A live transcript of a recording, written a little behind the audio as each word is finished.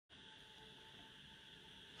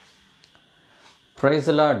Praise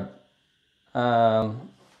the Lord.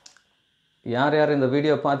 யார் யார் இந்த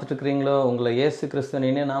வீடியோ பார்த்துட்ருக்கிறீங்களோ உங்களை இயேசு கிறிஸ்துவின்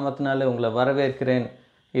இனிய நாமத்தினால உங்களை வரவேற்கிறேன்.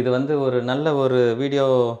 இது ஒரு நல்ல ஒரு வீடியோ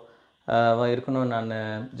இருக்கணும்னு நான்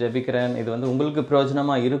ஜெபிக்கிறேன். இது உங்களுக்கு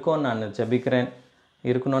பிரயோஜனமாக இருக்கும்னு நான் ஜெபிக்கிறேன்,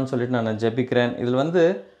 இருக்கணும்னு சொல்லிட்டு நான் ஜெபிக்கிறேன். இதில்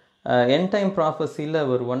end time ப்ராஃபஸியில்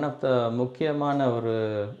one of the முக்கியமான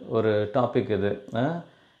ஒரு டாபிக் இது.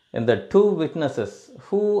 இந்த two witnesses,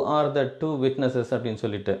 who are the two witnesses அப்படின்னு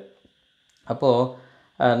சொல்லிட்டு. அப்போது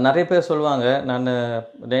நிறைய பேர் சொல்லுவாங்க, நான்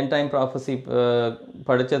எண்ட் டைம் ப்ராஃபஸி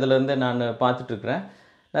படித்ததுலேருந்தே நான் பார்த்துட்ருக்குறேன்.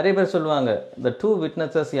 நிறைய பேர் சொல்லுவாங்க இந்த டூ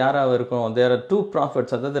விட்னஸஸ் யாராக இருக்கும், தேர் ஆர் டூ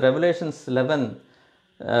ப்ராஃபிட்ஸ். அதாவது ரெவலேஷன்ஸ்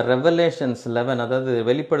 11 அதாவது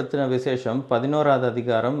வெளிப்படுத்தின விசேஷம் 11வது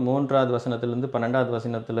அதிகாரம் 3வது வசனத்திலேருந்து 12வது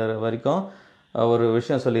வசனத்தில் வரைக்கும் ஒரு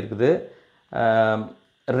விஷயம் சொல்லியிருக்குது.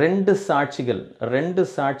 ரெண்டு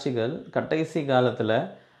சாட்சிகள் கடைசி காலத்தில்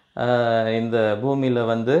இந்த பூமியில்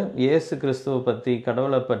இயேசு கிறிஸ்துவை பற்றி,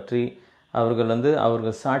 கடவுளை பற்றி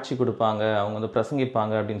அவர்கள் சாட்சி கொடுப்பாங்க, அவங்க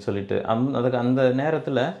பிரசங்கிப்பாங்க அப்படின்னு சொல்லிட்டு. அந்த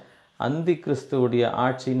நேரத்தில் அந்தி கிறிஸ்துவுடைய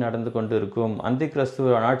ஆட்சி நடந்து கொண்டு இருக்கும். அந்தி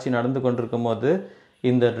கிறிஸ்துவ ஆட்சி நடந்து கொண்டிருக்கும் போது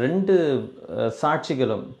இந்த ரெண்டு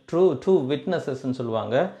சாட்சிகளும் டூ விட்னஸஸ்ன்னு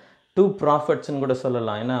சொல்லுவாங்க, டூ ப்ராஃபட்ஸ்ன்னு கூட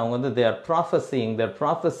சொல்லலாம். ஏன்னா அவங்க they are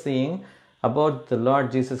prophesying about the Lord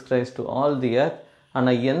Jesus Christ to all the earth.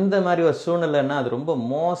 ஆனால் எந்த மாதிரி ஒரு சூழ்நிலைன்னா அது ரொம்ப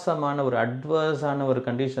மோசமான ஒரு அட்வர்ஸான ஒரு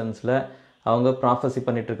கண்டிஷன்ஸில் அவங்க ப்ராஃபஸி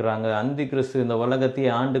பண்ணிகிட்ருக்குறாங்க. அந்தி கிறிஸ்து இந்த உலகத்தையே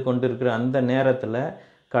ஆண்டு கொண்டு இருக்கிற அந்த நேரத்தில்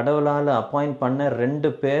கடவுளால் அப்பாயிண்ட் பண்ண ரெண்டு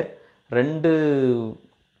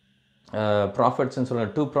ப்ராஃபிட்ஸ்ன்னு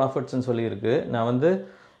சொல்லுவேன், டூ ப்ராஃபிட்ஸ்ன்னு சொல்லியிருக்கு. நான்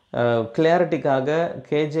கிளியாரிட்டிக்காக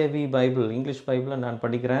கேஜேவி பைபிள், இங்கிலீஷ் பைபிளை நான்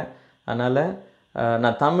படிக்கிறேன். அதனால்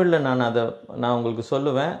நான் தமிழில் நான் உங்களுக்கு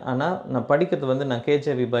சொல்லுவேன். ஆனால் நான் படிக்கிறது நான்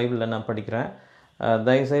கேஜேவி பைபிளில் நான் படிக்கிறேன்.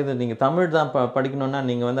 தயவுசெய்து நீங்கள் தமிழ் தான் படிக்கணுன்னா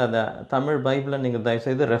நீங்கள் அந்த தமிழ் பைபிளை நீங்கள்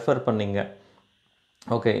தயவுசெய்து ரெஃபர் பண்ணிங்க.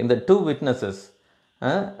 ஓகே, இந்த டூ விட்னஸஸ்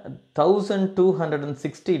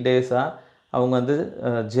 1260 டேஸாக அவங்க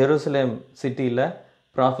ஜெருசலேம் சிட்டியில்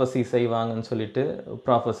ப்ராஃபஸி செய்வாங்கன்னு சொல்லிட்டு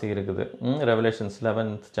ப்ராஃபஸி இருக்குது. ரெவலேஷன்ஸ்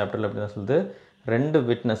 11th சாப்டரில் அப்படி தான் சொல்லுது. ரெண்டு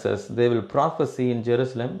விட்னஸஸ், தே வில் ப்ராஃபஸி இன்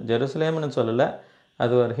ஜெருசலேம்னு சொல்லலை,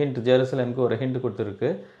 அது ஒரு ஹிண்ட், ஜெருசலேமுக்கு ஒரு ஹிண்ட்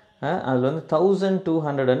கொடுத்துருக்கு. அதில்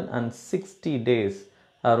 1260 டேஸ்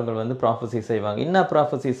அவங்க ப்ராஃபஸி செய்வாங்க. என்ன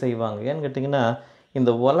ப்ராஃபஸி செய்வாங்க ஏன்னு கேட்டிங்கன்னா,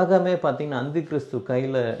 இந்த உலகமே பார்த்திங்கன்னா அந்தி கிறிஸ்து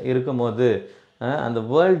கையில் இருக்கும் போது, அந்த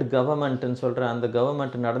வேர்ல்டு கவர்மெண்ட்டுன்னு சொல்கிற அந்த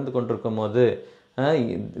கவர்மெண்ட் நடந்து கொண்டிருக்கும் போது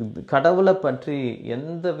கடவுளை பற்றி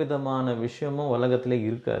எந்த விதமான விஷயமும் உலகத்திலே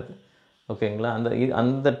இருக்காது. ஓகேங்களா?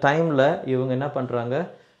 அந்த டைமில் இவங்க என்ன பண்ணுறாங்க,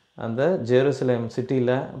 அந்த ஜெருசலேம்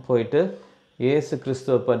சிட்டியில் போயிட்டு இயேசு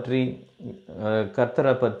கிறிஸ்துவை பற்றி,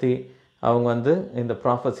 கர்த்தரை பற்றி அவங்க இந்த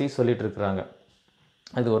ப்ராஃபஸி சொல்லிகிட்ருக்குறாங்க.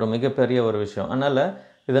 இது ஒரு மிகப்பெரிய ஒரு விஷயம். அதனால்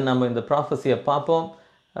இதை நம்ம இந்த ப்ராஃபஸியை பார்ப்போம்.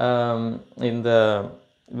 இந்த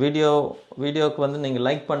வீடியோவுக்கு நீங்கள்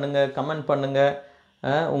லைக் பண்ணுங்கள், கமெண்ட் பண்ணுங்கள்.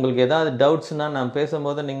 உங்களுக்கு ஏதாவது டவுட்ஸ்னால் நான்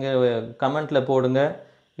பேசும்போது நீங்கள் கமெண்ட்டில் போடுங்க.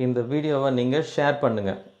 இந்த வீடியோவை நீங்கள் ஷேர்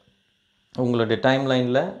பண்ணுங்கள், உங்களுடைய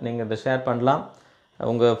டைம்லைனில் நீங்கள் இதை ஷேர் பண்ணலாம்.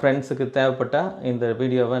 உங்கள் ஃப்ரெண்ட்ஸுக்கு தேவைப்பட்டால் இந்த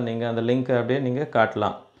வீடியோவை நீங்கள் அந்த லிங்க்கை அப்படியே நீங்கள்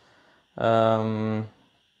காட்டலாம்.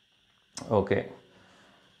 ஓகே,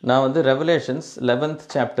 நான் ரெவலேஷன்ஸ் 11th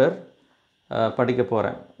சாப்டர் படிக்க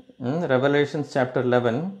போகிறேன். ரெவலேஷன்ஸ் சாப்டர்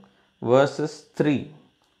 11 verses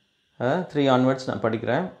 3 onwards நான்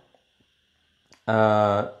படிக்கிறேன்.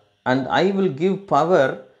 And I will give power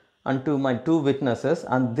unto my two witnesses,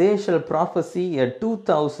 and they shall prophesy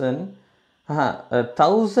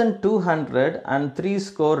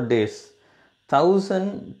 1260 days.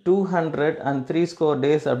 1260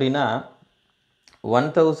 days அப்படின்னா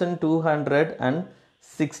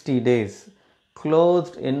 1260 days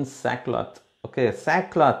clothed in sackcloth. Okay,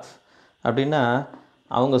 sackcloth அப்படின்னா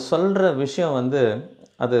அவங்க சொல்கிற விஷயம்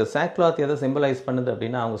அது sackcloth எதை சிம்பிளைஸ் பண்ணுது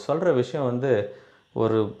அப்படின்னா, அவங்க சொல்கிற விஷயம்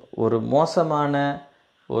ஒரு மோசமான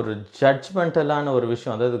ஒரு ஜட்ஜ்மெண்டலான ஒரு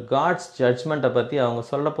விஷயம். அதாவது காட்ஸ் ஜட்ஜ்மெண்ட்டை பற்றி அவங்க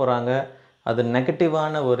சொல்ல போகிறாங்க. அது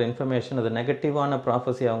நெகட்டிவான ஒரு இன்ஃபர்மேஷன், அது நெகட்டிவான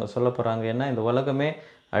ப்ராஃபஸி அவங்க சொல்ல போகிறாங்க. ஏன்னா இந்த உலகமே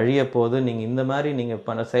அழிய போகுது, நீங்கள் இந்த மாதிரி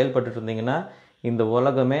நீங்கள் செயல்பட்டு இருந்தீங்கன்னா இந்த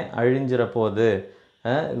உலகமே அழிஞ்சிட போகுது,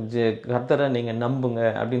 கர்த்தரை நீங்கள் நம்புங்க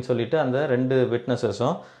அப்படின்னு சொல்லிட்டு அந்த ரெண்டு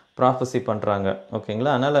விட்னஸஸும் ப்ராஃபஸி பண்ணுறாங்க.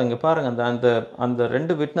 ஓகேங்களா? அதனால் இங்கே பாருங்கள், அந்த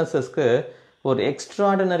ரெண்டு விட்னஸஸ்க்கு ஒரு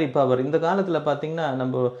எக்ஸ்ட்ராடினரி பவர். இந்த காலத்தில் பார்த்திங்கன்னா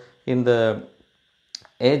நம்ம இந்த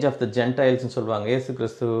ஏஜ் ஆஃப் த ஜென்டைல்ஸ்ன்னு சொல்லுவாங்க. இயேசு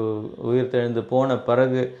கிறிஸ்து உயிர் தெழுந்து போன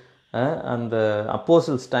பிறகு அந்த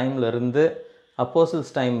அப்போசல்ஸ்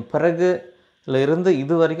டைம் பிறகுல இருந்து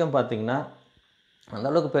இது வரைக்கும் பார்த்திங்கன்னா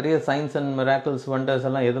அந்தளவுக்கு பெரிய சயின்ஸ் அண்ட் மிராக்கிள்ஸ், வண்டர்ஸ்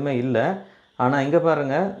எல்லாம் எதுவுமே இல்லை. ஆனால் இங்கே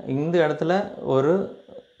பாருங்கள், இந்த இடத்துல ஒரு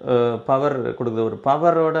பவர் கொடுக்குது, ஒரு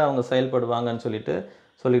பவரோடு அவங்க செயல்படுவாங்கன்னு சொல்லிட்டு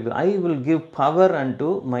சொல்லியிருக்கு. I will give power and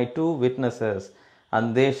my 2 witnesses and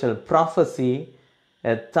they shall prophesy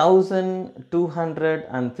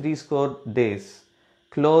 1260 days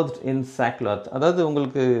clothed in sackcloth. அதாவது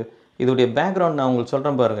உங்களுக்கு இதோடைய பேக்ரவுண்ட் நான் உங்களுக்கு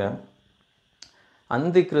சொல்கிறேன் பாருங்க.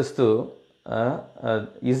 அந்தி கிறிஸ்து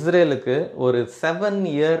இஸ்ரேலுக்கு ஒரு 7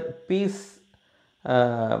 year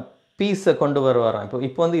பீஸை கொண்டு வருவாராம்.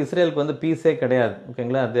 இப்போ வந்து இஸ்ரேலுக்கு வந்து பீஸே கிடையாது,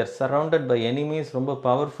 ஓகேங்களா. தேர் சரவுண்டட் பை எனிமீஸ், ரொம்ப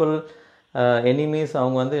பவர்ஃபுல் எனிமீஸ்.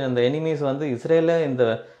 அவங்க வந்து அந்த எனிமீஸ் வந்து இஸ்ரேலை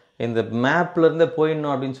இந்த மேப்லேருந்தே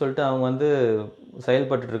போயிடணும் அப்படின்னு சொல்லிட்டு அவங்க வந்து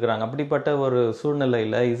செயல்பட்டு இருக்கிறாங்க. அப்படிப்பட்ட ஒரு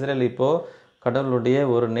சூழ்நிலையில் இஸ்ரேல் இப்போது கடவுளுடைய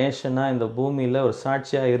ஒரு நேஷனாக இந்த பூமியில் ஒரு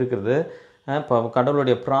சாட்சியாக இருக்குது. இப்போ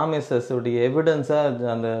கடவுளுடைய ப்ராமிசஸ் உடைய எவிடன்ஸாக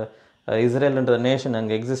அந்த இஸ்ரேல்ன்ற நேஷன்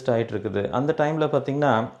அங்கே எக்ஸிஸ்ட் ஆகிட்டு இருக்குது. அந்த டைமில்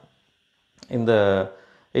பார்த்திங்கன்னா இந்த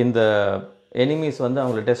எனிமீஸ் வந்து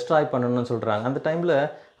அவங்களை டெஸ்ட்ராய் பண்ணணும்னு சொல்கிறாங்க. அந்த டைமில்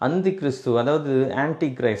அந்தி கிறிஸ்து, அதாவது ஆன்டி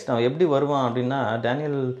கிரைஸ்ட், அவன் எப்படி வருவான் அப்படின்னா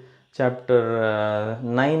Daniel chapter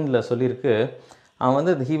 9 சொல்லியிருக்கு. அவன்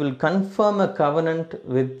வந்து he will confirm a covenant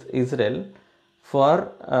with Israel for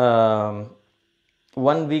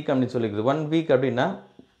 1 week அப்படின்னு சொல்லியிருக்குது. 1 week அப்படின்னா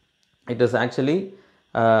இட் இஸ் ஆக்சுவலி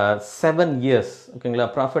 7 years, ஓகேங்களா.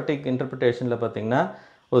 ப்ராஃபட்டிக் இன்டர்பிரிட்டேஷனில் பார்த்தீங்கன்னா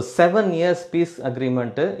ஒரு 7 years பீஸ்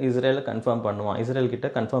அக்ரிமெண்ட்டு இஸ்ரேலை கன்ஃபார்ம் பண்ணுவான், இஸ்ரேல்கிட்ட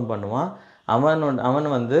கன்ஃபார்ம் பண்ணுவான். அவன்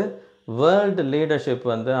வந்து வேர்ல்டு லீடர்ஷிப்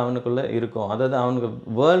வந்து அவனுக்குள்ளே இருக்கும், அதாவது அவனுக்கு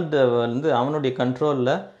வேர்ல்டு வந்து அவனுடைய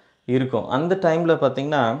கண்ட்ரோலில் இருக்கும். அந்த டைமில்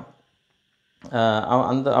பார்த்திங்கன்னா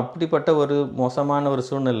அப்படிப்பட்ட ஒரு மோசமான ஒரு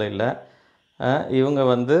சூழ்நிலையில் இவங்க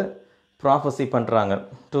வந்து ப்ராஃபஸி பண்ணுறாங்க.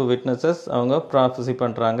 2 witnesses அவங்க ப்ராஃபஸி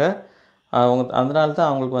பண்ணுறாங்க. அதனால தான்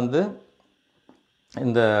அவங்களுக்கு வந்து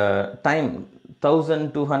இந்த டைம்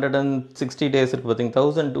 1260 days இருக்குது பார்த்திங்க,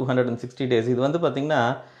 1260 days. இது வந்து பார்த்திங்கன்னா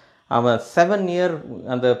அவன் 7 year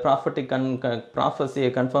அந்த ப்ராஃபஸியை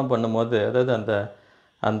கன்ஃபார்ம் பண்ணும்போது, அதாவது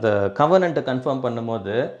அந்த கவனண்ட்டை கன்ஃபார்ம்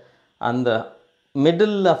பண்ணும்போது அந்த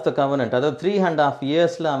மிடில் ஆஃப் த கவனண்ட், அதாவது 3.5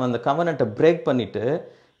 years அவன் அந்த கவனண்ட்டை பிரேக் பண்ணிவிட்டு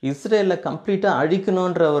இஸ்ரேலில் கம்ப்ளீட்டாக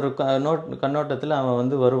அழிக்கணுன்ற ஒரு கண்ணோட்டத்தில் அவன்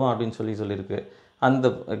வந்து வருவான் அப்படின்னு சொல்லியிருக்கு. அந்த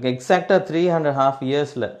எக்ஸாக்டாக 3.5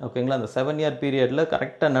 years, ஓகேங்களா, அந்த 7 year பீரியடில்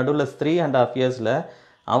கரெக்டாக நடுவில் 3.5 years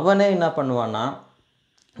அவனே என்ன பண்ணுவான்னா,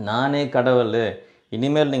 நானே கடவுள்,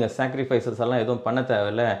 இனிமேல் நீங்கள் சாக்ரிஃபைசஸ் எல்லாம் எதுவும் பண்ண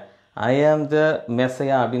தேவையில்லை, ஐ ஆம் த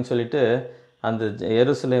மெஸ்ஸையா அப்படின்னு சொல்லிட்டு அந்த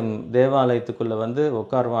எருசலேம் தேவாலயத்துக்குள்ளே வந்து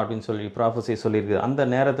உட்காருவான் அப்படின்னு சொல்லி ப்ராஃபஸி சொல்லியிருக்கு. அந்த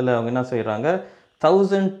நேரத்தில் அவங்க என்ன செய்கிறாங்க,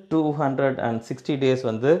 1260 days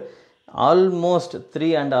வந்து ஆல்மோஸ்ட்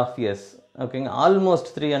 3.5 years, ஓகேங்க,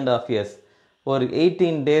 ஆல்மோஸ்ட் 3.5 years. ஒரு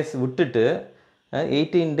 18 days விட்டுட்டு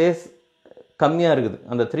 18 days கம்மியாக இருக்குது.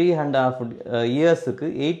 அந்த 3.5 yearsக்கு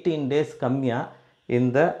 18 days கம்மியாக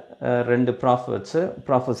இந்த 2 ப்ராஃபட்ஸு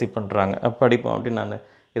ப்ராஃபஸி பண்ணுறாங்க. படிப்போம் அப்படின்னு நான்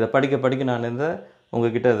இதை படிக்க நான்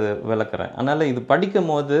உங்ககிட்ட அது விளக்குறேன். அதனால் இது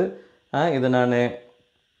படிக்கும் போது இதை நான்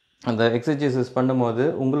அந்த எக்ஸர்சைசஸ் பண்ணும்போது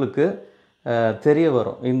உங்களுக்கு தெரிய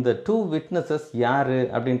வரும், இந்த 2 witnesses யார்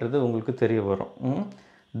அப்படின்றது உங்களுக்கு தெரிய வரும்.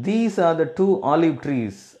 These are the 2 olive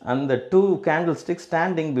trees and the 2 candlesticks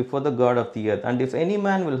standing before the God of the earth. And if any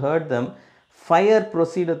man will hurt them, fire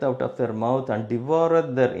proceedeth out of their mouth and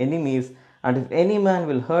devoureth their enemies. And if any man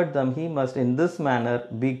will hurt them, he must in this manner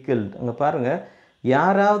be killed. அங்கே பாருங்கள்,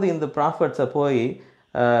 யாராவது இந்த ப்ராஃபட்ஸை போய்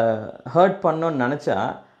hurt பண்ணோன்னு நினச்சா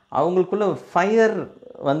அவங்களுக்குள்ள fire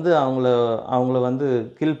வந்து அவங்கள வந்து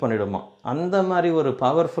கில் பண்ணிடுமா. அந்த மாதிரி ஒரு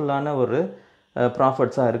பவர்ஃபுல்லான ஒரு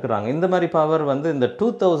ப்ராஃபட்ஸாக இருக்கிறாங்க. இந்த மாதிரி பவர் வந்து இந்த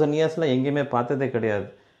 2000 years எங்கேயுமே பார்த்ததே கிடையாது,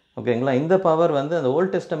 ஓகேங்களா. இந்த பவர் வந்து அந்த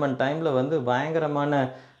ஓல்ட் டெஸ்டமெண்ட் டைமில் வந்து பயங்கரமான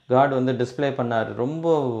காட் வந்து டிஸ்பிளே பண்ணார், ரொம்ப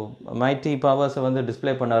மைட்டி பவர்ஸை வந்து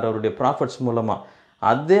டிஸ்பிளே பண்ணார் அவருடைய ப்ராஃபட்ஸ் மூலமாக.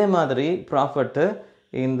 அதே மாதிரி ப்ராஃபட்டு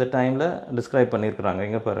இந்த டைமில் டிஸ்கிரைப் பண்ணியிருக்கிறாங்க.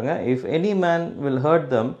 இங்கே பாருங்கள், if any man will hurt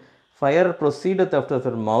them, fire ப்ரொசீடத் after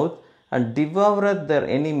their mouth and devoureth their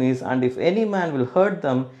enemies, and if any man will hurt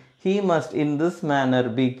them, he must in this manner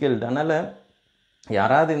be killed. அதனால்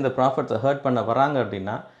யாராவது இந்த ப்ராஃபட்ஸை ஹர்ட் பண்ண வராங்க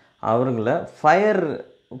அப்படின்னா அவங்கள ஃபயர்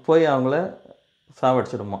போய் அவங்கள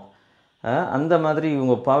சாவடிச்சிடுமா. அந்த மாதிரி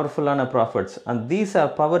இவங்க பவர்ஃபுல்லான prophets. And these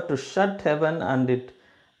have power to shut heaven and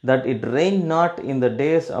that it rain not in the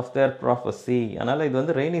days of their prophecy. அதனால் இது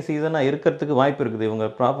வந்து ரெய்னி சீசனாக இருக்கிறதுக்கு வாய்ப்பு இருக்குது இவங்க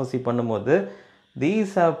ப்ராஃபஸி பண்ணும்போது.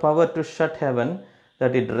 these have power to shut heaven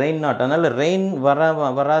that it rain not. அதனால் rain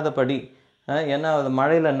வராதபடி, ஏன்னா அது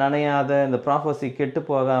மழையில் நனையாத இந்த ப்ராஃபஸி கெட்டு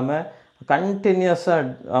போகாமல் கண்டினியூஸாக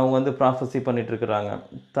அவங்க வந்து ப்ராஃபஸி பண்ணிகிட்ருக்குறாங்க.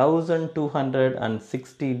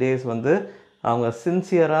 1260 days வந்து அவங்க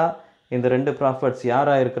சின்சியராக இந்த 2 ப்ராஃபட்ஸ்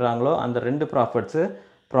யாராக இருக்கிறாங்களோ அந்த 2 ப்ராஃபட்ஸு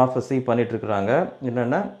ப்ராஃபஸி பண்ணிகிட்ருக்குறாங்க.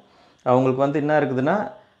 என்னென்னா அவங்களுக்கு வந்து என்ன இருக்குதுன்னா,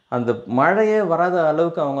 அந்த மழையே வராத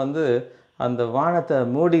அளவுக்கு அவங்க வந்து அந்த வானத்தை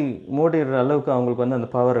மூடிடுற அளவுக்கு அவங்களுக்கு வந்து அந்த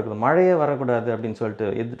பவர் இருக்குது. மழையே வரக்கூடாது அப்படின்னு சொல்லிட்டு,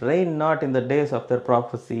 it rain not in the days of their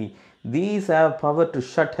prophecy, these have power to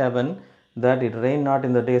shut heaven that it rain not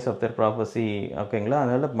in the days of their prophecy. ஓகேங்களா?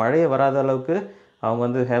 அதனால் மழையே வராத அளவுக்கு அவங்க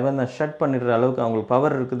வந்து ஹெவனை ஷட் பண்ணிடுற அளவுக்கு அவங்களுக்கு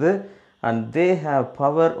பவர் இருக்குது. And they have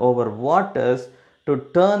power over waters to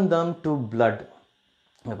turn them to blood.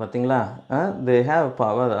 பார்த்தீங்களா? They have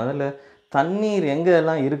power. அதில் தண்ணீர்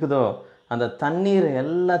எங்கெல்லாம் இருக்குதோ அந்த தண்ணீர்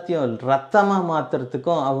எல்லாத்தையும் ரத்தமாக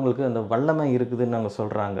மாற்றுறதுக்கும் அவங்களுக்கு அந்த வல்லமை இருக்குதுன்னு அவங்க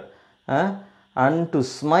சொல்கிறாங்க. And to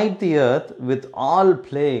Smite the earth with all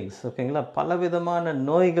plagues. ஓகேங்களா? பலவிதமான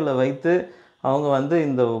நோய்களை வைத்து அவங்க வந்து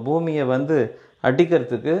இந்த பூமியை வந்து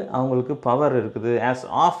அடிக்கிறதுக்கு அவங்களுக்கு பவர் இருக்குது. As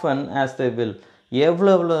often as they will.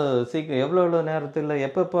 எவ்வளோ சீக்கிரம் எவ்வளோ நேரத்தில்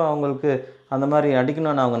எப்பப்போ அவங்களுக்கு அந்த மாதிரி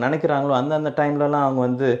அடிக்கணும்னு அவங்க நினைக்கிறாங்களோ அந்தந்த டைம்லலாம் அவங்க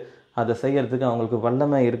வந்து அதை செய்யறதுக்கு அவங்களுக்கு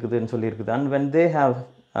வல்லமை இருக்குதுன்னு சொல்லியிருக்குது.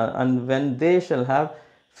 And when they shall have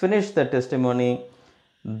finished the testimony,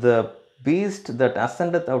 the beast that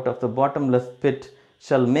ascendeth out of the bottomless pit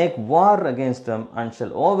shall make war against them and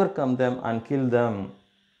shall overcome them and kill them.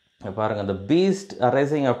 பாருங்க, அந்த Beast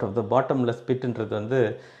arising out of the bottomless பிட்ன்றது வந்து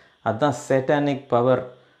அதுதான் satanic power.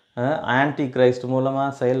 Anti Christ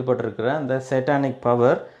மூலமாக செயல்பட்டுருக்கிற அந்த satanic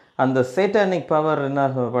power. அந்த satanic power என்ன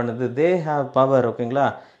பண்ணுது? They have power. ஓகேங்களா?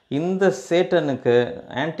 இந்த சேட்டனுக்கு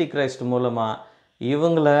ஆன்டி கிரைஸ்ட் மூலமாக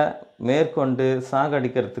இவங்களை மேற்கொண்டு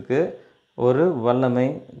சாகடிக்கிறதுக்கு ஒரு வல்லமை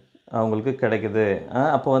அவங்களுக்கு கிடைக்குது.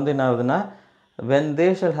 அப்போ வந்து என்ன ஆகுதுன்னா, when they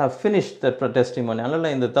shall have finished the testimony,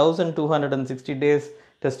 அதனால் இந்த 1260 days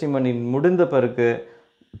டெஸ்டிமனி முடிந்த பிறகு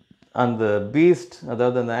அந்த பீஸ்ட்,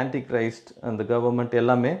 அதாவது அந்த ஆன்டி கிரைஸ்ட், அந்த கவர்மெண்ட்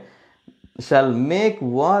எல்லாமே shawl make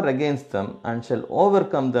war against them and shawl over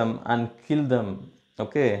come them and kill them.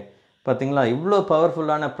 Okay, பார்த்தீங்களா? இவ்வளோ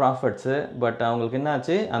பவர்ஃபுல்லான ப்ராஃபட்ஸு. பட் அவங்களுக்கு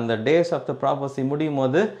என்னாச்சு? அந்த டேஸ் ஆஃப் த ப்ராஃபஸி முடியும்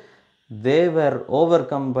போது தே வேர் over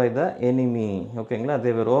come by the enemy. ஓகேங்களா?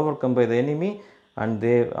 தே வேர் over come by the enemy and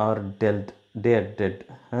they are dead.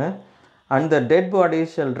 And the dead bodies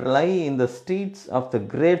shall lie in the streets of the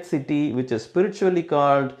great city which is spiritually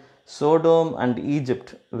called Sodom and Egypt,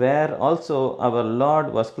 where also our Lord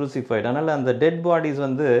was crucified. அதனால் அந்த dead bodies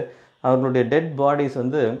வந்து, அவர்களுடைய dead bodies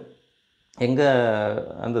வந்து எங்கே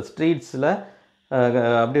அந்த ஸ்ட்ரீட்ஸில்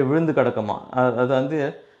அப்படியே விழுந்து கிடக்குமா. அது வந்து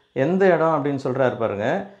எந்த இடம் அப்படின்னு சொல்கிறாரு பாருங்க.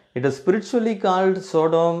 It is spiritually called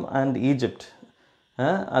Sodom and Egypt.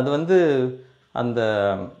 அது வந்து அந்த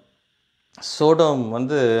சோடோம்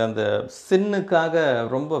வந்து அந்த சின்னுக்காக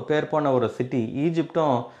ரொம்ப பேர் போன ஒரு சிட்டி.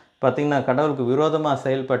 ஈஜிப்டும் பார்த்திங்கன்னா கடவுளுக்கு விரோதமாக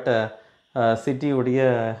செயல்பட்ட சிட்டியுடைய,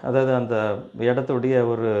 அதாவது அந்த இடத்துடைய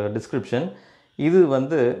ஒரு டிஸ்கிரிப்ஷன். இது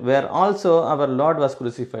வந்து were also our Lord was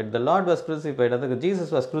crucified. The Lord was crucified, அதுக்கு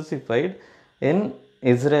Jesus was crucified in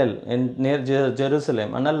Israel, in near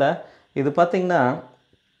Jerusalem. அதனால் இது பார்த்திங்கன்னா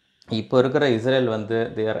இப்போ இருக்கிற இஸ்ரேல் வந்து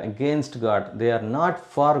they are against God, they are not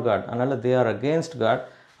for God. அதனால் தே ஆர் அகெயின்ஸ்ட் காட்.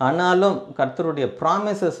 ஆனாலும் கர்த்தருடைய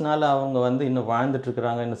ப்ராமிசஸ்னால அவங்க வந்து இன்னும்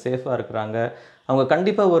வாழ்ந்துட்டுருக்குறாங்க, இன்னும் சேஃபாக இருக்கிறாங்க. அவங்க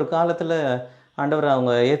கண்டிப்பாக ஒரு காலத்தில் ஆண்டவரை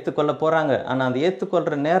அவங்க ஏற்றுக்கொள்ள போகிறாங்க. ஆனால் அந்த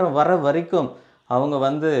ஏற்றுக்கொள்கிற நேரம் வர வரைக்கும் அவங்க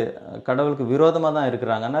வந்து கடவுளுக்கு விரோதமாக தான்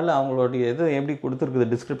இருக்கிறாங்க. அதனால் அவங்களுடைய இது எப்படி கொடுத்துருக்குது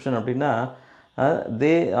டிஸ்கிரிப்ஷன் அப்படின்னா,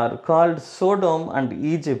 they are called Sodom and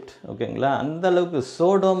Egypt. ஓகேங்களா? அந்த அளவுக்கு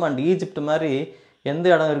சோடோம் அண்ட் ஈஜிப்ட் மாதிரி எந்த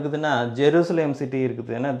இடம் இருக்குதுன்னா ஜெருசலேம் சிட்டி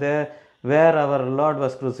இருக்குது. ஏன்னா தே வேர் அவர் Lord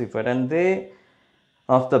was crucified and they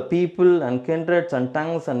of the people and kindreds and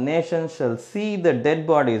tongues and nations shall see the dead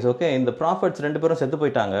bodies. Okay, இந்த ப்ராஃபட்ஸ் 2 பேரும் செத்து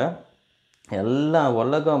போயிட்டாங்க. எல்லா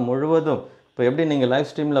உலகம் முழுவதும் இப்போ எப்படி நீங்கள் லைவ்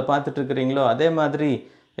ஸ்ட்ரீமில் பார்த்துட்ருக்கிறீங்களோ அதே மாதிரி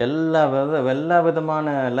எல்லா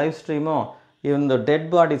விதமான லைவ் ஸ்ட்ரீமும் இந்த டெட்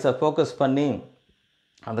பாடிஸை ஃபோக்கஸ் பண்ணி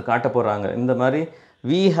அதை காட்ட போகிறாங்க. இந்த மாதிரி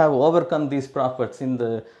we have overcome these prophets. இந்த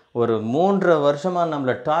ஒரு 3 வருஷமாக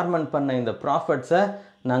நம்மளை டார்மெண்ட் பண்ண இந்த ப்ராஃபட்ஸை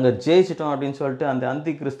நாங்கள் ஜெயிச்சிட்டோம் அப்படின்னு சொல்லிட்டு அந்த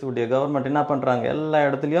அந்தி கிறிஸ்துவுடைய கவர்மெண்ட் என்ன பண்ணுறாங்க? எல்லா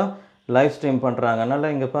இடத்துலையும் லைவ் ஸ்ட்ரீம் பண்ணுறாங்க.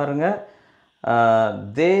 அதனால் இங்கே பாருங்கள்,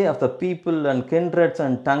 they of the people and kindreds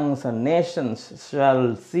and tongues and nations shall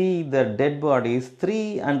see their dead bodies 3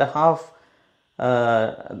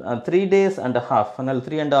 days and a half. அதனால்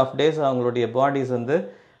 3.5 days அவங்களுடைய பாடிஸ் வந்து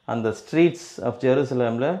அந்த ஸ்ட்ரீட்ஸ் ஆஃப்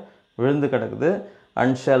ஜெருசலேமில் விழுந்து கிடக்குது.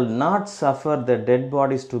 and shall not suffer the dead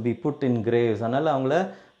bodies to be put in graves. அதனால் அவங்கள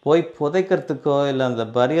போய் புதைக்கிறதுக்கோ இல்லை அந்த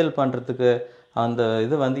பரியல் பண்ணுறதுக்கு அந்த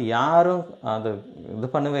இது வந்து யாரும் அது இது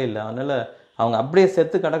பண்ணவே இல்லை. அதனால் அவங்க அப்படியே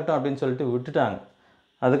செத்து கிடக்கட்டும் அப்படின்னு சொல்லிட்டு விட்டுட்டாங்க.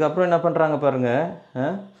 அதுக்கப்புறம் என்ன பண்ணுறாங்க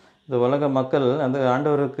பாருங்கள், இந்த உலக மக்கள் அந்த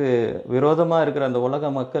ஆண்டவருக்கு விரோதமாக இருக்கிற அந்த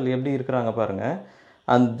உலக மக்கள் எப்படி இருக்கிறாங்க பாருங்கள்.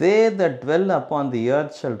 and they that dwell upon the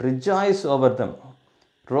earth shall rejoice over them.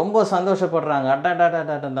 ரொம்ப சந்தோஷப்படுறாங்க.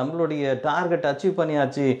 அட்டாட்டாட்டாட்டா நம்மளுடைய டார்கெட் அச்சீவ்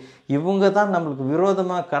பண்ணியாச்சு, இவங்க தான் நம்மளுக்கு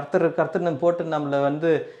விரோதமாக கர்த்தர்னு போட்டு நம்மளை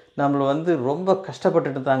வந்து நம்மளை வந்து ரொம்ப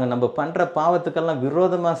கஷ்டப்பட்டுட்டு இருந்தாங்க. நம்ம பண்ணுற பாவத்துக்கெல்லாம்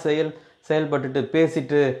விரோதமாக செயல்பட்டுட்டு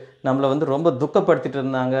பேசிட்டு நம்மளை வந்து ரொம்ப துக்கப்படுத்திட்டு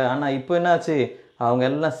இருந்தாங்க. ஆனால் இப்போ என்னாச்சு, அவங்க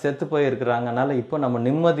எல்லாம் செத்து போயிருக்கிறாங்க. அதனால் இப்போ நம்ம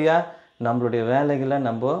நிம்மதியாக நம்மளுடைய வேலைகளை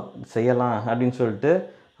நம்ம செய்யலாம் அப்படின்னு சொல்லிட்டு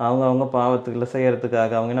அவங்க பாவத்துக்களை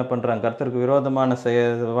செய்யறதுக்காக அவங்க என்ன பண்ணுறாங்க, கர்த்தருக்கு விரோதமான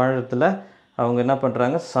வாழத்தில் அவங்க என்ன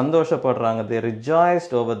பண்ணுறாங்க, சந்தோஷப்படுறாங்க. They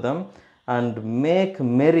rejoiced over them and make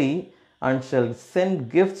merry and shall send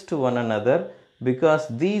gifts to one another because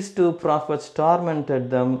these two prophets tormented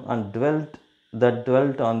them and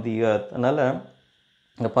dwelt on the earth. அதனால்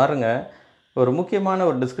இங்கே பாருங்கள், ஒரு முக்கியமான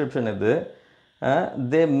ஒரு டிஸ்கிரிப்ஷன் இது.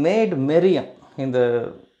 They made merry.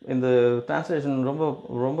 இந்த டிரான்ஸ்லேஷன் ரொம்ப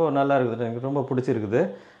ரொம்ப நல்லா இருக்குது, எனக்கு ரொம்ப பிடிச்சிருக்குது.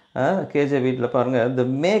 கேஜே வீட்டில் பாருங்கள், the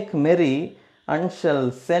make merry and shall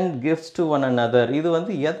send gifts to one another. இது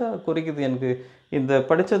வந்து எதை குறிக்குது? எனக்கு இந்த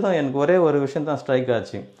படித்ததும் எனக்கு ஒரே ஒரு விஷயம் தான் ஸ்ட்ரைக்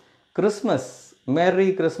ஆச்சு. கிறிஸ்மஸ், மேரி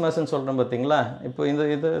கிறிஸ்மஸ்ன்னு சொல்கிறோம் பார்த்தீங்களா? இப்போ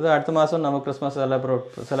இது அடுத்த மாதம் நம்ம கிறிஸ்மஸ்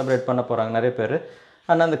செலிப்ரேட் பண்ண போகிறாங்க நிறைய பேர்.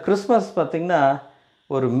 ஆனால் அந்த கிறிஸ்மஸ் பார்த்திங்கன்னா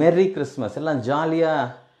ஒரு மெரி கிறிஸ்மஸ், எல்லாம்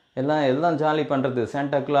ஜாலியாக எல்லாம் ஜாலி பண்ணுறது.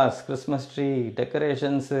 Santa Claus, Christmas tree,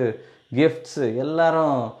 decorations, gifts,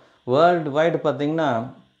 எல்லாரும் வேர்ல்டு வைடு பார்த்திங்கன்னா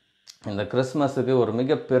இந்த கிறிஸ்மஸுக்கு ஒரு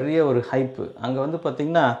மிகப்பெரிய ஒரு ஹைப்பு. அங்கே வந்து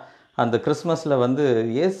பார்த்திங்கன்னா அந்த கிறிஸ்மஸில் வந்து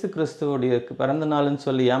இயேசு கிறிஸ்துவோடைய பிறந்த நாள்னு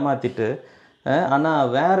சொல்லி ஏமாற்றிட்டு, ஆனால்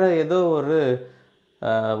வேறு ஏதோ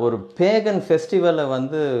ஒரு பேகன் ஃபெஸ்டிவலை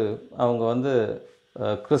வந்து அவங்க வந்து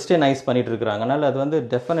கிறிஸ்டியனைஸ் பண்ணிகிட்டு இருக்கிறாங்க. அதனால் அது வந்து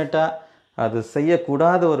டெஃபினட்டாக அது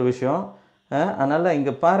செய்யக்கூடாத ஒரு விஷயம். அதனால்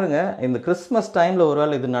இங்கே பாருங்கள், இந்த கிறிஸ்மஸ் டைமில் ஒரு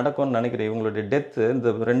வேளை இது நடக்கும்னு நினைக்கிறேன். இவங்களுடைய டெத்து, இந்த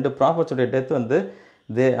 2 ப்ராஃபட்ஸுடைய டெத்து வந்து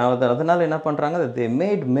அதனால் என்ன பண்ணுறாங்க, they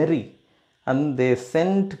made merry and they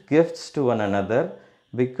sent gifts to one another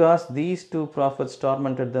because these two prophets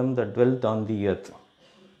tormented them that dwelt on the earth.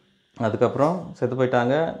 அதுக்கப்புறம் செத்து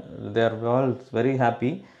போயிட்டாங்க. they are all very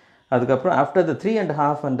happy. அதுக்கப்புறம் after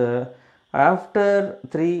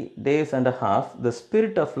 3 days and a half the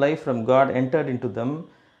spirit of life from God entered into them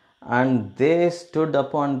and they stood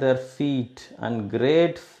upon their feet and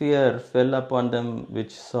great fear fell upon them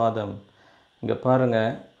which saw them. இங்கே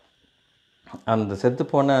பாருங்கள், அந்த செத்து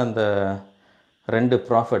போன அந்த 2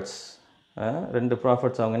 prophets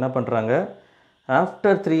அவங்க என்ன பண்ணுறாங்க,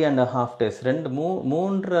 ஆஃப்டர் 3.5 days,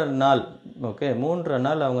 3 நாள், ஓகே, 3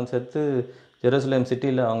 நாள் அவங்க செத்து ஜெருசலேம்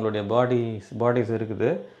சிட்டியில் அவங்களுடைய பாடிஸ்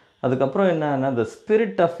இருக்குது. அதுக்கப்புறம் என்னன்னா, the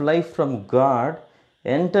spirit of life from God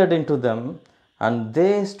entered into them and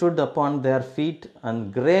they stood upon their feet and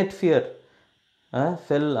great fear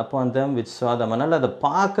fell upon them which saw them. அதனால் அதை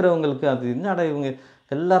பார்க்குறவங்களுக்கு அது என்னடா இவங்க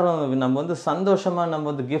எல்லாரும் நம்ம வந்து சந்தோஷமாக நம்ம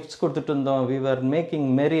வந்து கிஃப்ட்ஸ் கொடுத்துட்டு இருந்தோம், we were making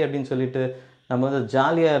merry அப்படின்னு சொல்லிட்டு நம்ம வந்து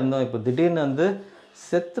ஜாலியாக இருந்தோம். இப்போ திடீர்னு வந்து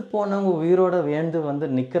செத்து போனவங்க உயிரோட வேண்டு வந்து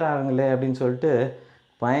நிற்கிறாங்களே அப்படின்னு சொல்லிட்டு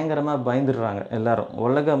பயங்கரமாக பயந்துடுறாங்க எல்லாரும்.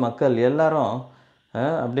 உலக மக்கள் எல்லாரும்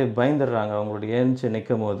அப்படியே பயந்துடுறாங்க அவங்களுடைய ஏஞ்சி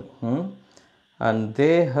நிற்கும் போது. And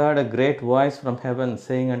they heard a great voice from heaven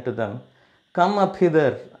saying unto them, come up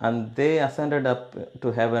hither. And they ascended up to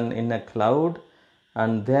heaven in a cloud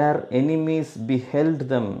and their enemies beheld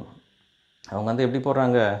them. அவங்க வந்து எப்படி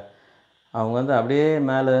போகிறாங்க, அவங்க வந்து அப்படியே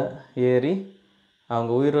மேலே ஏறி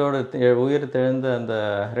அவங்க உயிர் தெழுந்த அந்த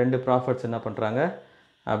 2 ப்ராஃபட்ஸ் என்ன பண்ணுறாங்க,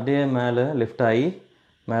 அப்படியே மேலே லிஃப்ட் ஆகி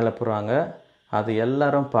மேலே போகிறாங்க. அது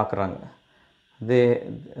எல்லாரும் பார்க்குறாங்க. they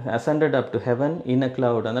ascended up to heaven in a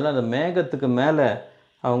cloud. அதனால் அந்த மேகத்துக்கு மேலே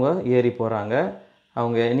அவங்க ஏறி போகிறாங்க.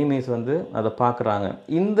 அவங்க எனிமீஸ் வந்து அதை பார்க்குறாங்க.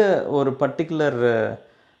 இந்த ஒரு பர்டிகுலர்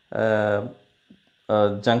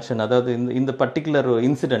ஜங்ஷன், அதாவது இந்த பர்டிகுலர்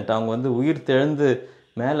இன்சிடெண்ட், அவங்க வந்து உயிர் தெழுந்து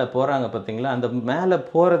மேலே போகிறாங்க பார்த்தீங்களா, அந்த மேலே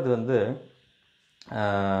போகிறது வந்து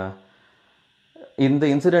இந்த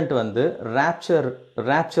இன்சிடெண்ட் வந்து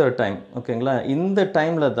ராப்சர் டைம், ஓகேங்களா. இந்த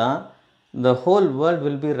டைமில் தான் the whole world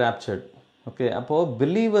will be raptured. Okay, அப்போது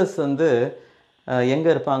பிலீவர்ஸ் வந்து எங்கே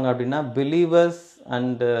இருப்பாங்க அப்படின்னா, believers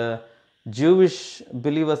and Jewish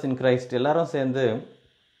believers in Christ எல்லாரும் சேர்ந்து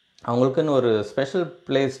அவங்களுக்குன்னு ஒரு ஸ்பெஷல்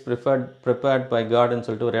பிளேஸ் ப்ரிப்பேர்ட் பை காட்னு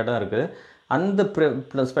சொல்லிட்டு ஒரு இடம் இருக்குது.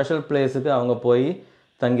 அந்த ஸ்பெஷல் பிளேஸுக்கு அவங்க போய்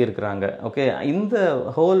தங்கியிருக்கிறாங்க. ஓகே, இந்த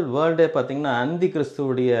ஹோல் வேர்ல்டே பார்த்திங்கன்னா அந்தி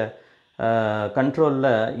கிறிஸ்துவுடைய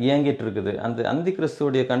கண்ட்ரோலில் இயங்கிட்டு இருக்குது. அந்த அந்தி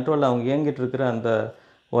கிறிஸ்துவுடைய கண்ட்ரோலில் அவங்க இயங்கிட்டு இருக்கிற அந்த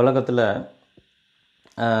உலகத்தில்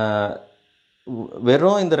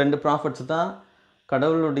வெறும் இந்த 2 ப்ராஃபட்ஸ் தான்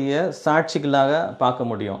கடவுளுடைய சாட்சிகளாக பார்க்க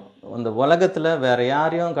முடியும். அந்த உலகத்தில் வேறு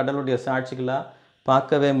யாரையும் கடவுளுடைய சாட்சிகளாக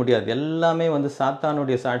பார்க்கவே முடியாது. எல்லாமே வந்து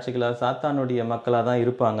சாத்தானுடைய சாட்சிகளாக, சாத்தானுடைய மக்களாக தான்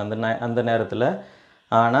இருப்பாங்க அந்த நேரத்தில்.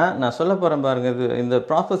 ஆனால் நான் சொல்ல போகிறேன் பாருங்கள், இது இந்த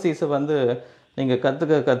ப்ராஃபஸீஸை வந்து நீங்கள்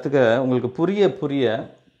கற்றுக்க உங்களுக்கு புரிய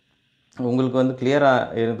உங்களுக்கு வந்து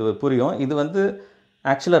கிளியராக இருந்து புரியும். இது வந்து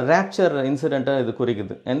ஆக்சுவலாக ரேப்சர் இன்சிடெண்ட்டாக இது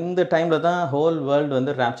குறிக்குது. எந்த டைமில் தான் ஹோல் வேர்ல்டு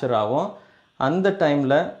வந்து ரேப்சர் ஆகும், அந்த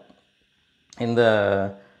டைமில் இந்த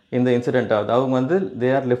இந்த இன்சிடெண்ட் ஆகுது. அவங்க வந்து தே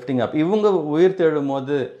ஆர் லிஃப்டிங் அப். இவங்க உயிர் தெழும்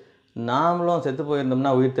போது நாமளும் செத்து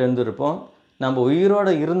போயிருந்தோம்னா உயிர் தெழுந்திருப்போம். நம்ம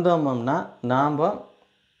உயிரோடு இருந்தோம்னா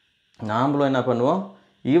நாமளும் என்ன பண்ணுவோம்,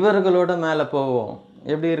 இவர்களோட மேலே போவோம்.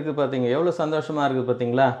 எப்படி இருக்குது பார்த்தீங்க, எவ்வளோ சந்தோஷமாக இருக்குது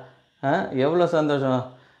பார்த்தீங்களா? எவ்வளோ சந்தோஷம்.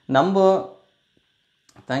 நம்ம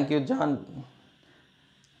தேங்க்யூ ஜான்,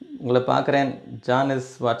 உங்களை பார்க்குறேன். ஜான்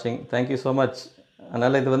இஸ் வாட்சிங், தேங்க்யூ ஸோ மச்.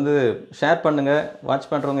 அதனால் இது வந்து ஷேர் பண்ணுங்கள்.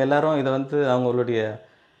 வாட்ச் பண்ணுறவங்க எல்லோரும் இதை வந்து அவங்களுடைய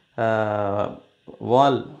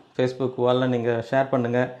வால், ஃபேஸ்புக் வாலில் நீங்கள் ஷேர்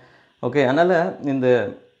பண்ணுங்கள். ஓகே, அதனால்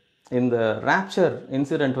இந்த ராப்சர்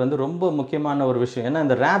இன்சிடெண்ட் வந்து ரொம்ப முக்கியமான ஒரு விஷயம். ஏன்னா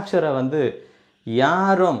இந்த ராப்சரை வந்து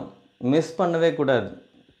யாரும் மிஸ் பண்ணவே கூடாது.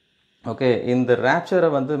 ஓகே, இந்த ராப்சரை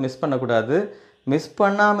வந்து மிஸ் பண்ணக்கூடாது. மிஸ்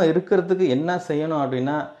பண்ணாமல் இருக்கிறதுக்கு என்ன செய்யணும்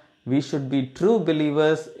அப்படின்னா, we should be true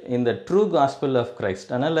believers in the true gospel of Christ.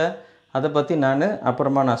 அதனால் அதை பற்றி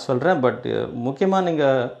அப்புறமா நான் சொல்கிறேன். பட் முக்கியமாக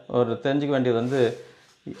நீங்கள் ஒரு தெரிஞ்சுக்க வேண்டியது வந்து,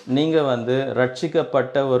 நீங்கள் வந்து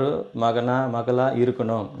ரட்சிக்கப்பட்ட ஒரு மகளாக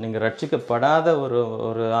இருக்கணும். நீங்கள் ரட்சிக்கப்படாத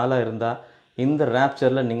ஒரு ஆளாக இருந்தால் இந்த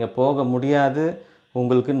ராப்சரில் நீங்கள் போக முடியாது.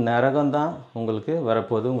 உங்களுக்கு நரகம்தான் உங்களுக்கு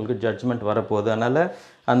வரப்போகுது, உங்களுக்கு ஜட்ஜ்மெண்ட் வரப்போகுது. அதனால்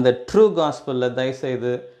அந்த ட்ரூ காஸ்பலில்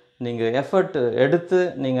தயவுசெய்து நீங்கள் எஃபர்ட் எடுத்து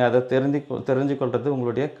நீங்கள் அதை தெரிஞ்சுக்கொள்வது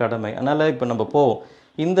உங்களுடைய கடமை. அதனால் இப்போ நம்ம போவோம்.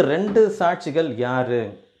 இந்த 2 சாட்சிகள் யார்?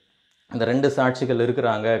 இந்த 2 சாட்சிகள்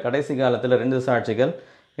இருக்கிறாங்க. கடைசி காலத்தில் 2 சாட்சிகள்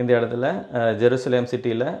இந்த இடத்துல ஜெருசலேம்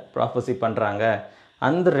சிட்டியில் ப்ராஃபஸி பண்ணுறாங்க.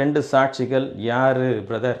 அந்த 2 சாட்சிகள் யார்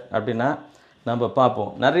பிரதர் அப்படின்னா நம்ம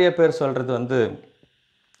பார்ப்போம். நிறைய பேர் சொல்கிறது வந்து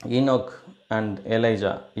ஈனோக் அண்ட்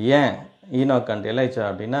எலைஜா. ஏன் ஈனோக் அண்ட் எலைஜா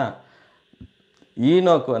அப்படின்னா,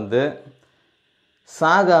 ஈனோக் வந்து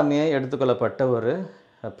சாகாமையே எடுத்துக்கொள்ளப்பட்ட ஒரு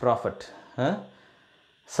ப்ராஃபட்.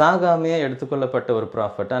 சாகாமையே எடுத்துக்கொள்ளப்பட்ட ஒரு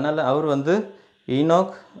ப்ராஃபட். அதனால் அவர் வந்து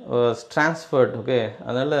ஈனோக் ட்ரான்ஸ்ஃபர்ட். ஓகே,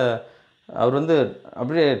 அதனால் அவர் வந்து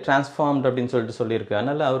அப்படியே டிரான்ஸ்ஃபார்ம்டு அப்படின்னு சொல்லியிருக்கு.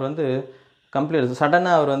 அதனால் அவர் வந்து கம்ப்ளீட்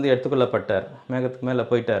சடனாக அவர் வந்து எடுத்துக்கொள்ளப்பட்டார், மேகத்துக்கு மேலே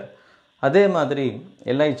போயிட்டார். அதே மாதிரி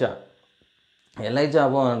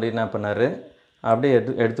எலைஜாவும் அப்படி என்ன பண்ணார், அப்படியே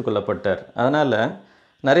எடுத்துக்கொள்ளப்பட்டார். அதனால்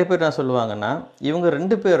நிறைய பேர் என்ன சொல்லுவாங்கன்னா, இவங்க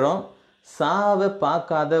 2 பேரும் சாவை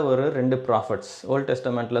பார்க்காத ஒரு 2 ப்ராஃபட்ஸ். ஓல்ட்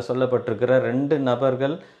டெஸ்டமெண்ட்டில் சொல்லப்பட்டிருக்கிற 2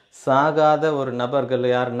 நபர்கள், சாகாத ஒரு நபர்கள்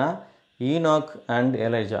யாருன்னா ஈனோக் அண்ட்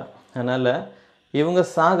எலைஜா. அதனால் இவங்க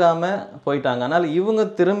சாகாமல் போயிட்டாங்க. அதனால் இவங்க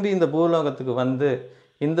திரும்பி இந்த பூலோகத்துக்கு வந்து,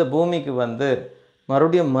 இந்த பூமிக்கு வந்து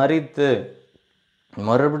மறுபடியும் மரித்து,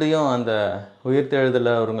 மறுபடியும் அந்த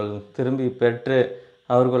உயிர்த்தெழுதலை அவர்கள் திரும்பி பெற்று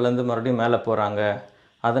அவர்கள் வந்து மறுபடியும் மேலே போகிறாங்க.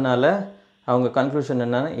 அதனால் அவங்க கன்க்ளூஷன்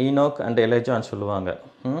என்னென்னா ஈனோக் அண்ட் எலைஜான்னு சொல்லுவாங்க.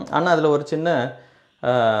 ஆனால் அதில் ஒரு சின்ன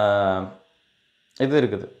இது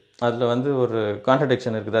இருக்குது, அதில் வந்து ஒரு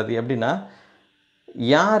கான்ட்ரடிக்ஷன் இருக்குது. அது எப்படின்னா,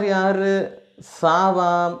 யார் யார்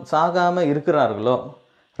சாகாமல் இருக்கிறார்களோ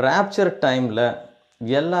ராப்சர் டைமில்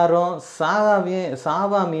எல்லாரும்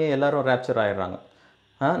சாவாமையே எல்லாரும் ராப்சர் ஆகிடுறாங்க.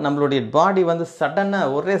 நம்மளுடைய பாடி வந்து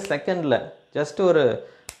சடனாக ஒரே செகண்டில், ஜஸ்ட்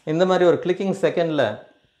இந்த மாதிரி ஒரு கிளிக்கிங் செகண்டில்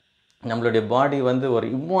நம்மளுடைய பாடி வந்து ஒரு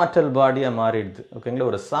இம்மார்டல் பாடியாக மாறிடுது. ஓகேங்களா,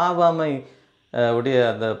 ஒரு சாவாமை உடைய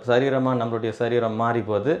அந்த சரீரமாக நம்மளுடைய சரீரம் மாறி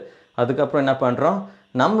போகுது. அதுக்கப்புறம் என்ன பண்ணுறோம்,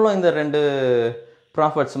 நம்மளும் இந்த 2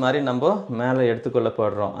 ப்ராஃபட்ஸ் மாதிரி நம்ம மேலே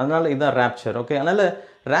எடுத்துக்கொள்ளப்படுறோம். அதனால் இதுதான் ராப்சர். ஓகே, அதனால்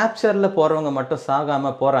ராப்சரில் போகிறவங்க மட்டும்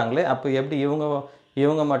சாகாமல் போகிறாங்களே, அப்போ எப்படி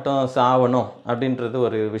இவங்க மட்டும் சாகணும் அப்படின்றது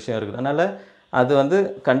ஒரு விஷயம் இருக்குது. அதனால் அது வந்து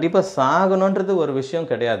கண்டிப்பாக சாகணுன்றது ஒரு விஷயம்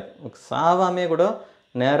கிடையாது. சாவாமே கூட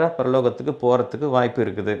நேராக பரலோகத்துக்கு போகிறதுக்கு வாய்ப்பு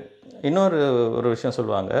இருக்குது. ஒரு விஷயம்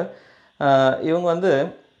சொல்லுவாங்க, இவங்க வந்து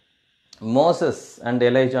மோசஸ் அண்ட்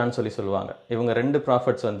எலைஜான்னு சொல்லுவாங்க. இவங்க 2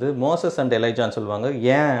 ப்ராஃபட்ஸ் வந்து மோசஸ் அண்ட் எலைஜான்னு சொல்லுவாங்க.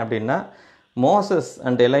 ஏன் அப்படின்னா, மோசஸ்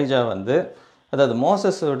அண்ட் எலைஜா வந்து, அதாவது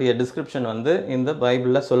மோசஸுடைய டிஸ்கிரிப்ஷன் வந்து இந்த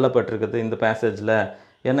பைபிளில் சொல்லப்பட்டிருக்குது இந்த பேசேஜில்.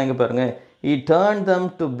 ஏன்னா இங்கே பாருங்கள், he turned them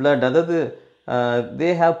to blood, அதாவது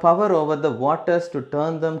they have power over the waters to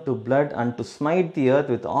turn them to blood and to smite the earth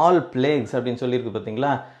with all plagues அப்படின்னு சொல்லியிருக்கு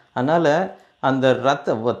பார்த்தீங்களா. அதனால் அந்த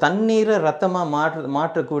தண்ணீரை ரத்தமாக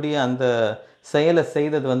மாற்றக்கூடிய அந்த செயலை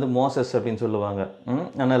செய்தது வந்து மோசஸ் அப்படின்னு சொல்லுவாங்க.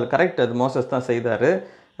 அதனால் கரெக்ட், அது மோசஸ் தான் செய்தார்.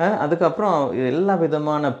 அதுக்கப்புறம் எல்லா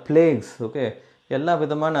விதமான பிளேக்ஸ், ஓகே, எல்லா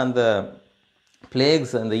விதமான அந்த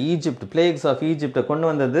பிளேக்ஸ், அந்த பிளேக்ஸ் ஆஃப் ஈஜிப்டை கொண்டு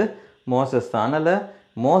வந்தது மோசஸ் தான். அதனால்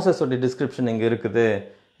மோசஸோடைய டிஸ்கிரிப்ஷன் இங்கே இருக்குது.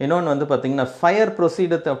 இன்னொன்று வந்து பார்த்திங்கன்னா, fire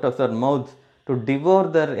proceeded out of Dhar mouth to டிவோர்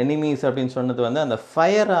Dhar enemies அப்படின்னு சொன்னது வந்து, அந்த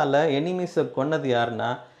ஃபயரால் எனிமீஸை கொன்னது யாருன்னா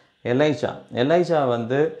எலைஜா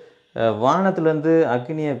வந்து வானத்துலேருந்து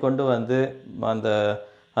அக்னியை கொண்டு வந்து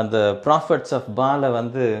அந்த ப்ராஃபட்ஸ் ஆஃப் பாலை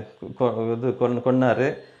வந்து கொன்னார்.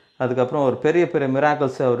 அதுக்கப்புறம் ஒரு பெரிய பெரிய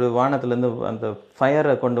மிராக்கிள்ஸ் அவர் வானத்துலேருந்து அந்த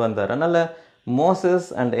ஃபயரை கொண்டு வந்தார். அதனால் மோசஸ்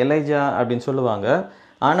அண்ட் எலைஜா அப்படின்னு சொல்லுவாங்க.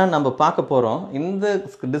 ஆனால் நம்ம பார்க்க போகிறோம் இந்த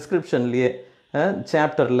டிஸ்கிரிப்ஷன்லேயே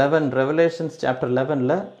சாப்டர் 11 ரெவலேஷன்ஸ் சாப்டர்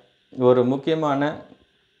 11ல் ஒரு முக்கியமான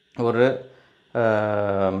ஒரு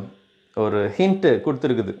ஒரு ஹிண்ட்டு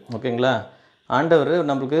கொடுத்துருக்குது. ஓகேங்களா, ஆண்டவர்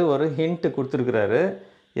நம்மளுக்கு ஒரு ஹிண்ட்டு கொடுத்துருக்குறாரு.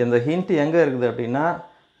 இந்த ஹிண்ட்டு எங்கே இருக்குது அப்படின்னா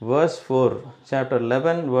verse 4 சாப்டர்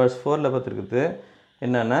 11 verse 4ல் பார்த்துருக்குது.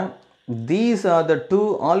 என்னென்னா, these are the 2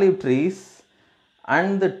 olive trees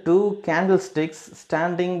and the 2 candlesticks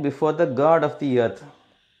standing before the God of the earth.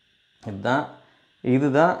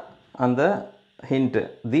 இதுதான் அந்த hint.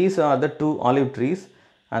 these are the 2 olive trees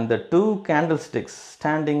and the 2 candlesticks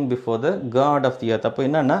standing before the God of the earth. அப்போ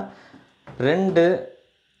என்னன்னா, 2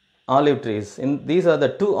 olive trees. These are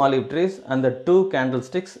the 2 olive trees and the 2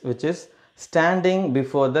 candlesticks which is standing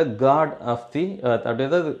before the God of the earth. அப்படி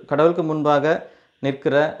அதாவது கடவுளுக்கு முன்பாக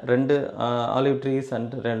நிற்கிற 2 olive trees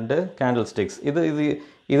and 2 candle sticks.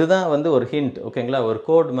 இதுதான் வந்து ஒரு ஹிண்ட். ஓகேங்களா, ஒரு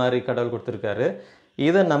கோட் மாதிரி கடவுள் கொடுத்துருக்காரு.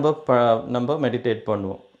 இதை நம்ம மெடிடேட்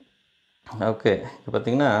பண்ணுவோம். ஓகே, இப்போ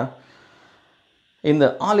பார்த்திங்கன்னா இந்த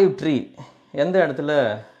ஆலிவ் ட்ரீ எந்த இடத்துல,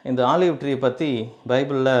 இந்த ஆலிவ் ட்ரீ பற்றி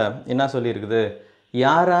பைபிளில் என்ன சொல்லியிருக்குது,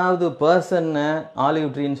 யாராவது பர்சன்னு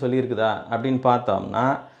ஆலிவ் ட்ரீன்னு சொல்லியிருக்குதா அப்படின்னு பார்த்தோம்னா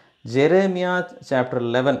ஜெரேமியா சாப்டர்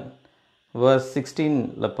 11 verse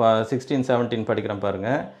 16-17 படிக்கிறேன்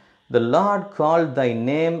பாருங்கள். The Lord called thy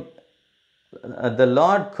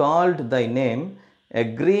name a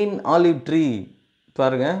green olive tree.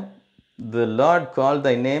 பாருங்கள், the Lord called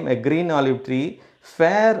thy name a green olive tree,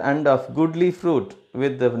 fair and of goodly fruit,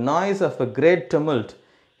 with the noise of a great tumult.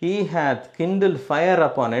 He hath kindled fire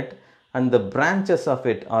upon it, and the branches of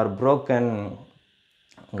it are broken.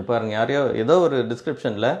 இங்கே பாருங்கள், யாரையோ ஏதோ ஒரு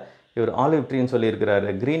டிஸ்கிரிப்ஷனில் இவர் olive ட்ரீன்னு சொல்லியிருக்கிறாரு.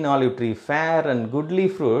 Green olive tree, fair and goodly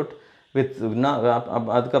fruit with,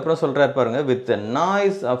 அதுக்கப்புறம் சொல்கிறார் பாருங்கள், with the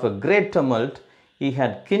noise of a great டமல்ட் he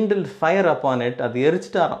had கிண்டில்ட் fire upon it. அது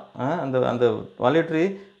எரிச்சிட்டாராம், அந்த ஆலிவ் ட்ரீ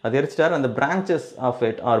அது எரிச்சிட்டார். அந்த branches of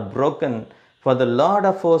it or broken. For the Lord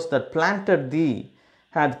of hosts that planted thee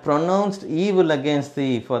had pronounced evil against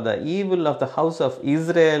thee for the evil of the house of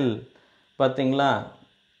Israel. பார்த்தீங்களா,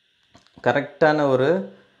 கரெக்டான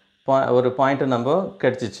ஒரு point நம்ம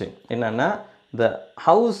கிடச்சிச்சு. என்னென்னா, the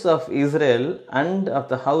house of Israel and of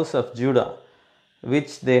the house of Judah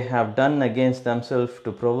which they have done against themselves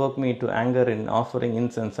to provoke me to anger in offering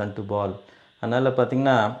incense unto Baal. அதனால்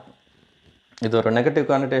பார்த்திங்கன்னா இது ஒரு நெகட்டிவ்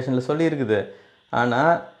கானடேஷனில் சொல்லியிருக்குது.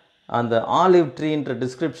 ஆனால் அந்த ஆலிவ் ட்ரீன்ற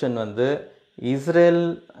டிஸ்கிரிப்ஷன் வந்து Israel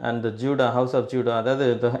and Judah, house of Judah, அதாவது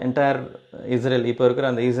the entire Israel, இப்போ இருக்கிற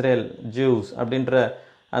அந்த இஸ்ரேல் ஜூஸ் அப்படின்ற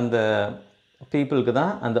அந்த பீப்புளுக்கு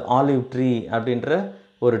தான் அந்த ஆலிவ் ட்ரீ அப்படின்ற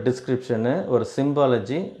ஒரு டிஸ்கிரிப்ஷனு, ஒரு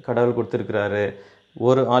சிம்பாலஜி கடவுள் கொடுத்துருக்கிறாரு.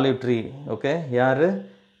 ஒரு ஆலிவ் ட்ரீ, ஓகே, யார்?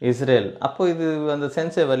 இஸ்ரேல். அப்போ இது அந்த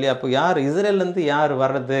சென்ஸே வரலையா? அப்போ யார் இஸ்ரேல்லேருந்து யார்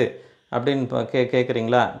வர்றது அப்படின்னு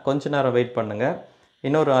கேட்குறீங்களா? கொஞ்ச நேரம் வெயிட் பண்ணுங்கள்,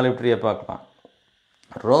 இன்னொரு ஆலிவ் ட்ரீயை பார்க்கலாம்.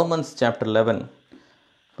 ரோமன்ஸ் சாப்டர் 11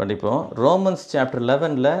 படிப்போம். ரோமன்ஸ் சாப்டர்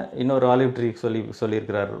 11ல் இன்னொரு ஆலிவ் ட்ரீ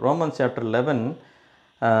சொல்லியிருக்கிறார். Romans chapter 11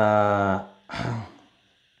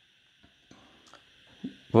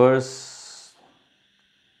 verse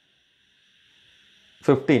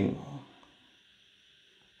 15.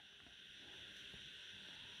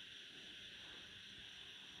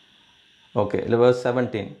 Okay, verse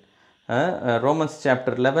 17. Romans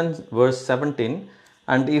chapter 11 verse 17.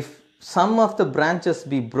 And if some of the branches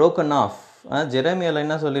be broken off, ஜெரேமியாவில்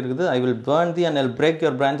என்ன சொல்லியிருக்குது? I will burn thee and I'll break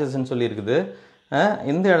your branches ன்னு சொல்லியிருக்குது.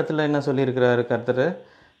 இந்த இடத்துல என்ன சொல்லியிருக்கிறாரு கர்த்தர்?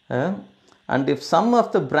 And if some of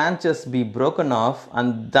the branches be broken off, and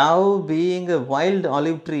thou being a wild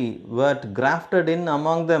olive tree wert grafted in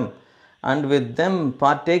among them, and with them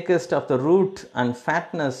partakest of the root and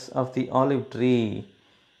fatness of the olive tree.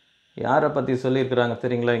 யாரை பற்றி சொல்லியிருக்கிறாங்க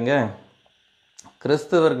தெரியுங்களா? இங்கே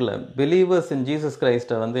கிறிஸ்தவர்களை, believers in Jesus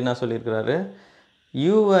கிரைஸ்ட்டை வந்து என்ன சொல்லியிருக்கிறாரு?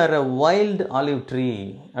 You are a wild olive tree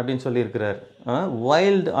அப்படின்னு சொல்லியிருக்கிறார்.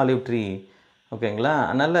 வைல்டு ஆலிவ் ட்ரீ, ஓகேங்களா?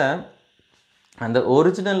 அதனால் அந்த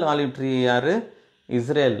ஒரிஜினல் ஆலிவ் ட்ரீ யார்?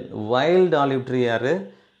 இஸ்ரேல். வைல்டு ஆலிவ் ட்ரீ யார்?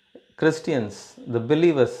 கிறிஸ்டியன்ஸ், த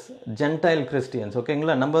பிலீவர்ஸ், ஜென்டைல் கிறிஸ்டியன்ஸ்,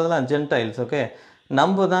 ஓகேங்களா? நம்ம தான் ஜென்டைல்ஸ், ஓகே,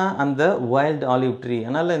 நம்ம தான் அந்த வைல்டு ஆலிவ் ட்ரீ.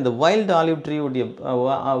 அதனால் இந்த வைல்டு ஆலிவ் ட்ரீயுடைய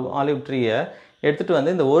ஆலிவ் ட்ரீயை எடுத்துகிட்டு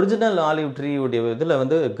வந்து இந்த ஒரிஜினல் ஆலிவ் ட்ரீயுடைய இதில்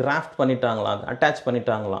வந்து கிராஃப்ட் பண்ணிட்டாங்களாம், அட்டாச்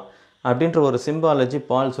பண்ணிட்டாங்களாம் அப்படின்ற ஒரு சிம்பாலஜி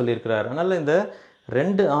பால் சொல்லியிருக்கிறார். அதனால் இந்த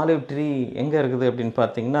 2 ஆலிவ் ட்ரீ எங்கே இருக்குது அப்படின்னு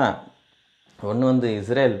பார்த்தீங்கன்னா, ஒன்று வந்து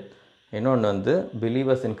இஸ்ரேல், இன்னொன்று வந்து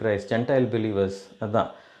believers in Christ, gentile believers, அதுதான்.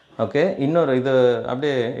 ஓகே, இன்னொரு இது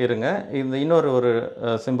அப்படியே இருங்க. இந்த இன்னொரு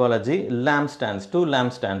symbology lamp stands, 2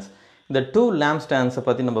 lamp stands. இந்த 2 லேம்ப் ஸ்டாண்ட்ஸை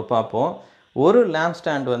பற்றி நம்ம பார்ப்போம். ஒரு லேம்ப்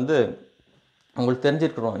ஸ்டாண்ட் வந்து உங்களுக்கு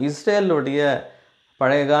தெரிஞ்சிருக்கிறோம், இஸ்ரேலுடைய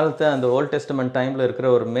பழைய காலத்து அந்த ஓல்ட் டெஸ்டமெண்ட் டைமில் இருக்கிற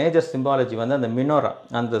ஒரு மேஜர் சிம்பாலஜி வந்து அந்த மினோரா,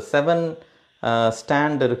 அந்த 7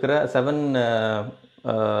 ஸ்டாண்ட் இருக்கிற 7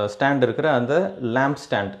 ஸ்டாண்ட் இருக்கிற அந்த லேம்ப்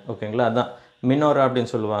ஸ்டாண்ட், ஓகேங்களா, அதுதான் மினோரா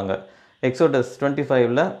அப்படின்னு சொல்லுவாங்க. எக்ஸோடஸ்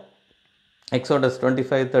 25ல் எக்ஸோடஸ்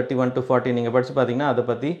 25 31 to 40 நீங்கள் படித்து பார்த்தீங்கன்னா அதை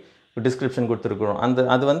பற்றி டிஸ்கிரிப்ஷன் கொடுத்துருக்குறோம்.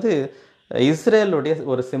 அது வந்து இஸ்ரேலுடைய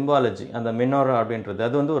ஒரு சிம்பாலஜி, அந்த மினோரா அப்படின்றது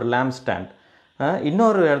அது வந்து ஒரு லேம்ப் ஸ்டாண்ட்.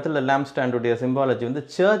 இன்னொரு இடத்துல லேம்ப் ஸ்டாண்டுடைய சிம்பாலஜி வந்து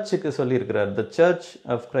சர்ச்சுக்கு சொல்லியிருக்கிறார், த சர்ச்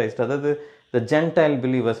ஆஃப் கிரைஸ்ட், அதாவது த ஜென்டைல்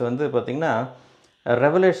பிலீவர்ஸ் வந்து பார்த்திங்கன்னா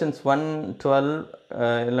ரெவலேஷன்ஸ் 1:12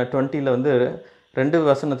 இல்லை 20ல் வந்து 2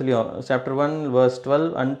 வசனத்துலேயும் சாப்டர் 1 verse 12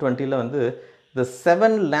 and 20ல் வந்து the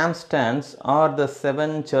 7 lampstands are the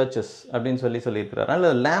 7 churches அப்படின்னு சொல்லியிருக்கிறார்.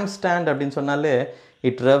 அதனால் லேம்ப் ஸ்டாண்ட் அப்படின்னு சொன்னாலே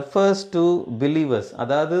இட் ரெஃபர்ஸ் டு பிலீவர்ஸ்,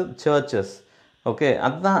 அதாவது சர்ச்சஸ். ஓகே,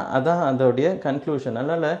 அதான் அதோடைய கன்க்ளூஷன்.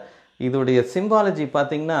 அதனால் இதோடைய சிம்பாலஜி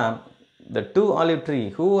பார்த்திங்கன்னா the 2 olive tree,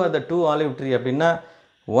 who are the 2 olive tree அப்படின்னா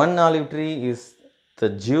 1 olive tree is the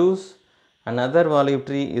Jews, another olive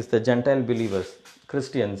tree is the Gentile believers,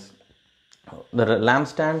 Christians. The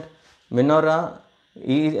lampstand, menorah,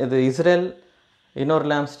 the Israel, இன்னொரு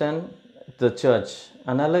lampstand, the church.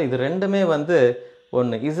 அதனால் இது ரெண்டுமே வந்து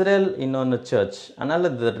ஒன்று இஸ்ரேல், இன்னொன்று search. அதனால்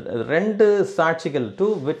இந்த 2 சாட்சிகள், 2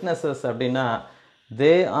 witnesses அப்படின்னா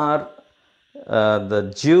they are the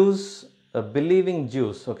Jews, believing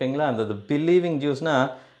Jews, ஓகேங்களா. அந்த believing Jewsனா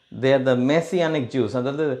they are the messianic Jews,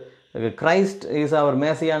 அதாவது கிரைஸ்ட் இஸ் அவர்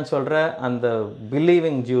மேசியான்னு சொல்கிற அந்த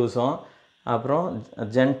பிலீவிங் ஜூஸும் அப்புறம்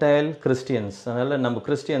ஜென்டைல் கிறிஸ்டியன்ஸ். அதனால் நம்ம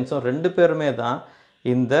கிறிஸ்டியன்ஸும் 2 பேருமே தான்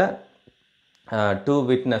இந்த 2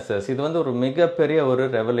 விட்னஸஸ். இது வந்து ஒரு மிகப்பெரிய ஒரு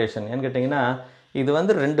ரெவலேஷன். ஏன்னு கேட்டிங்கன்னா இது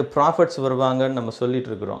வந்து 2 ப்ராஃபட்ஸ் வருவாங்கன்னு நம்ம சொல்லிட்டு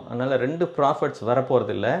இருக்கிறோம். அதனால் 2 ப்ராஃபட்ஸ்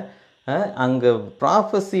வரப்போகிறதில்ல. அங்கே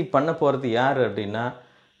ப்ராஃபஸி பண்ண போகிறது யார் அப்படின்னா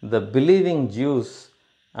த believing juice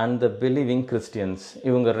and the believing Christians.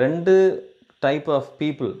 இவங்க 2 type of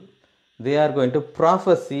people, they are going to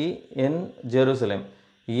prophesy in Jerusalem.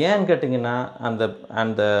 ஏன்னு கேட்டிங்கன்னா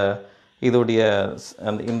அந்த இதோடைய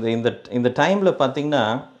இந்த டைமில் பார்த்திங்கன்னா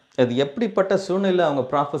அது எப்படிப்பட்ட சூழ்நிலை அவங்க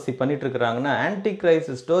prophecy பண்ணிகிட்ருக்குறாங்கன்னா anti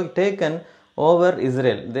Christ is taken over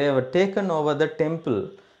Israel, they have taken over the temple,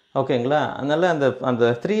 ஓகேங்களா. அதனால் அந்த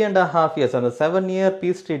 3.5 years, அந்த 7-year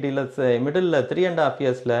பீஸ் ட்ரீட்டியில் மிடில் 3.5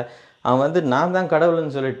 yearsல அவன் வந்து நான் தான்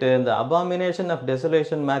கடவுள்னு சொல்லிட்டு இந்த அபாமினேஷன் ஆஃப்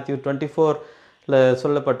டெசலேஷன் Matthew 24ல்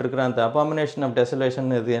சொல்லப்பட்டிருக்கிற அந்த அபாமினேஷன் ஆஃப் டெசலேஷன்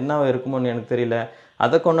இது என்ன இருக்குமோன்னு எனக்கு தெரியல,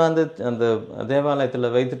 அதை கொண்டு வந்து அந்த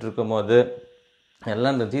தேவாலயத்தில் வைத்துட்டு இருக்கும் போது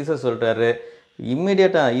எல்லாம் இந்த ஜீசஸ் சொல்கிறாரு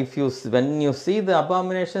இம்மிடியட்டாக when you see the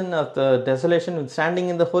abomination of the desolation standing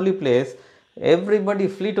in the holy place, everybody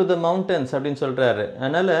flee to the mountains அப்படின்னு சொல்கிறாரு.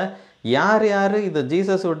 அதனால் யார் இது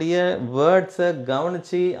ஜீசஸுடைய வேர்ட்ஸை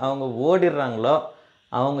கவனித்து அவங்க ஓடிடுறாங்களோ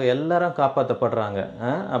அவங்க எல்லாரும் காப்பாற்றப்படுறாங்க.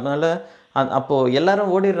 அதனால் அப்போது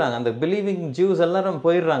எல்லாரும் ஓடிடுறாங்க, அந்த பிலீவிங் ஜூஸ் எல்லாரும்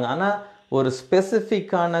போயிடுறாங்க. ஆனால் ஒரு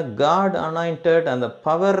ஸ்பெசிஃபிக்கான காட் அனாயிண்டட் அந்த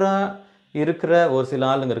பவராக இருக்கிற ஒரு சில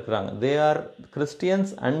ஆளுங்க இருக்கிறாங்க. They are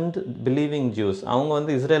Christians and believing juice. அவங்க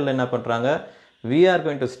வந்து இஸ்ரேலில் என்ன பண்ணுறாங்க, we are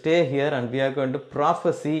going to stay here and we are going to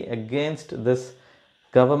prophesy against this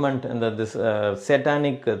government and this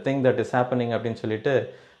satanic thing that is happening அப்படின்னு சொல்லிட்டு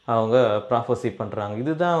அவங்க ப்ராஃபஸி பண்ணுறாங்க.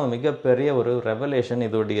 இதுதான் மிகப்பெரிய ஒரு ரெவலேஷன்.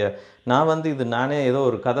 இதோடைய நானே ஏதோ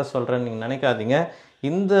ஒரு கதை சொல்கிறேன்னு நீங்கள் நினைக்காதீங்க.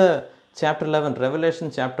 இந்த chapter 11, Revelation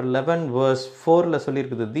chapter 11 verse 4ல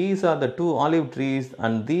சொல்லியிருக்குது, these are the 2 olive trees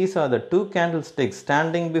and these are the 2 candlesticks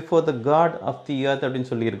standing before the God of the earth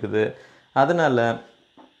அப்படின்னு சொல்லியிருக்குது. அதனால்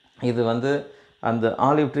இது வந்து அந்த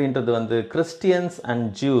ஆலிவ் ட்ரீன்றது வந்து கிறிஸ்டியன்ஸ் அண்ட்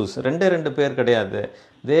ஜூஸ் 2 பேர் கிடையாது.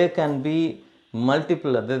 They can be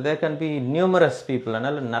multiple, they can be numerous people.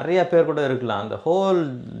 அதனால் நிறைய பேர் கூட இருக்கலாம், அந்த ஹோல்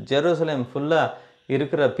ஜெருசலேம் ஃபுல்லாக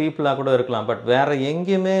இருக்கிற பீப்புளாக கூட இருக்கலாம். பட் வேறு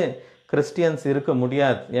எங்கேயுமே கிறிஸ்டியன்ஸ் இருக்க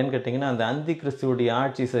முடியாது. ஏன்னு கேட்டிங்கன்னா அந்த அந்தி கிறிஸ்துவுடைய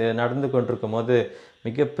ஆட்சி நடந்து கொண்டிருக்கும் போது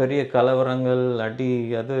மிகப்பெரிய கலவரங்கள், அடி,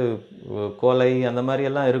 அது கொலை, அந்த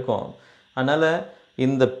மாதிரியெல்லாம் இருக்கும். அதனால்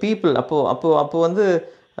இந்த பீப்புள் அப்போ வந்து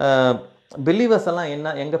பிலீவர்ஸ் எல்லாம்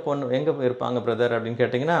எங்கே இருப்பாங்க பிரதர் அப்படின்னு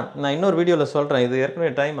கேட்டிங்கன்னா நான் இன்னொரு வீடியோவில் சொல்கிறேன். இது ஏற்கனவே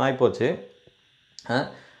டைம் ஆகிப்போச்சு.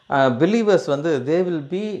 பிலீவர்ஸ் வந்து they will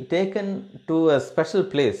be taken to a special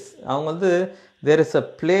place. அவங்க வந்து there is a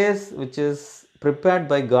place which is prepared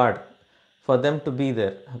by God for them to be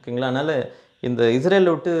there, ஓகேங்களா. அதனால் இந்த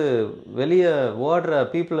இஸ்ரேலை விட்டு வெளியே ஓடுற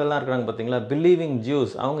பீப்புள் எல்லாம் இருக்கிறாங்க பார்த்தீங்களா, பிலீவிங்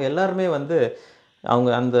ஜூஸ், அவங்க எல்லாருமே வந்து அவங்க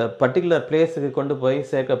அந்த பர்டிகுலர் பிளேஸுக்கு கொண்டு போய்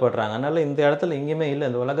சேர்க்கப்படுறாங்க. அதனால் இந்த இடத்துல எங்கேயுமே இல்லை.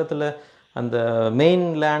 இந்த உலகத்தில் அந்த மெயின்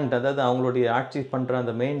லேண்ட், அதாவது அவங்களுடைய ஆட்சி பண்ணுற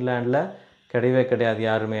அந்த மெயின் லேண்டில் கிடையவே கிடையாது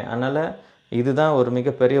யாருமே. அதனால் இதுதான் ஒரு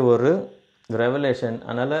மிகப்பெரிய ஒரு ரெவலேஷன்.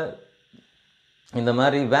 அதனால் இந்த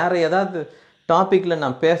மாதிரி வேறு ஏதாவது டாப்பிக்கில்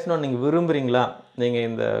நான் பேசணும்னு நீங்கள் விரும்புகிறீங்களா, நீங்கள்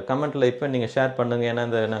இந்த கமெண்ட்டில் இப்போ நீங்கள் ஷேர் பண்ணுங்கள். ஏன்னா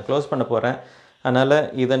நான் க்ளோஸ் பண்ண போகிறேன். அதனால்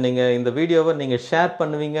இதை நீங்கள் இந்த வீடியோவை நீங்கள் ஷேர்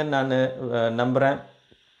பண்ணுவீங்கன்னு நான் நம்புகிறேன்.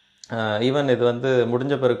 ஈவன் இது வந்து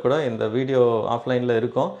முடிஞ்ச பிறகு கூட இந்த வீடியோ ஆஃப்லைனில்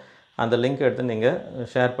இருக்கும், அந்த லிங்க் எடுத்து நீங்கள்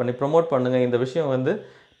ஷேர் பண்ணி ப்ரொமோட் பண்ணுங்கள். இந்த விஷயம் வந்து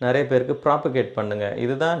நிறைய பேருக்கு ப்ராப்பகேட் பண்ணுங்கள்.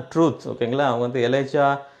 இதுதான் ட்ரூத், ஓகேங்களா? அவங்க வந்து எலைஜா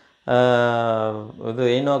இது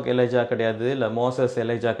ஏனோக் எலைஜா கிடையாது, இல்லை மோசஸ்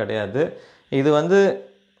எலைஜா கிடையாது. இது வந்து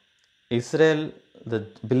Israel, the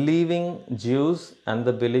believing juice and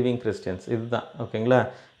the believing Christians, இதுதான், ஓகேங்களா?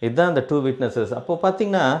 இதுதான் இந்த 2 விட்னஸஸ். அப்போது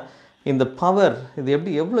பார்த்திங்கன்னா இந்த பவர் இது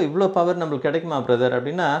இவ்வளோ பவர் நம்மளுக்கு கிடைக்குமா பிரதர்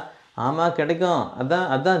அப்படின்னா, ஆமாம் கிடைக்கும்.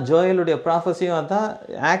 அதான் ஜோயலுடைய ப்ராஃபஸியும், அதான்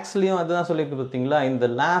ஆக்ஸ்லேயும் அதுதான் சொல்லியிருக்கு பார்த்தீங்களா? இந்த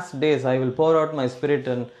last days I will bore out my spirit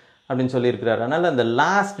அப்படின்னு சொல்லியிருக்கிறார். அதனால் அந்த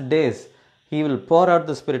last days he will bore out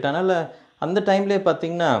the spirit. அதனால் அந்த டைம்லேயே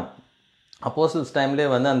பார்த்தீங்கன்னா அப்போஸ்டல்ஸ் டைம்லேயே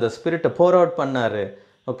வந்து அந்த ஸ்பிரிட்டை போர் அவுட் பண்ணார்,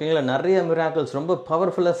 ஓகேங்களா? நிறைய மிராக்கிள்ஸ் ரொம்ப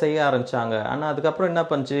பவர்ஃபுல்லாக செய்ய ஆரம்பித்தாங்க. ஆனால் அதுக்கப்புறம்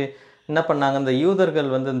என்ன பண்ணாங்க, இந்த யூதர்கள்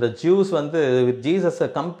வந்து இந்த ஜூஸ் வந்து ஜீசஸை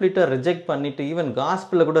கம்ப்ளீட்டாக ரிஜெக்ட் பண்ணிவிட்டு ஈவன்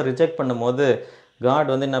காஸ்பிளை கூட ரிஜெக்ட் பண்ணும் போது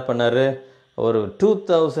காட் வந்து என்ன பண்ணார், ஒரு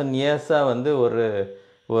 2000 இயர்ஸாக வந்து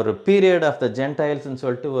ஒரு பீரியட் ஆஃப் த ஜென்டைல்ஸ்ன்னு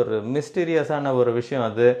சொல்லிட்டு ஒரு மிஸ்டீரியஸான ஒரு விஷயம்.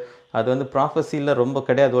 அது வந்து ப்ராஃபஸியில் ரொம்ப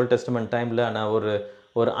கிடையாது ஓல்ட் டெஸ்டமெண்ட் டைமில். ஆனால்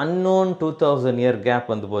ஒரு அன்னோன் 2000 இயர்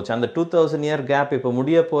கேப் வந்து போச்சு. அந்த 2000 இயர் கேப் இப்போ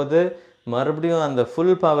முடிய போது, மறுபடியும் அந்த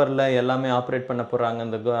ஃபுல் பவரில் எல்லாமே ஆப்ரேட் பண்ண போகிறாங்க.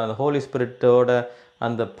 அந்த ஹோலி ஸ்பிரிட்டோட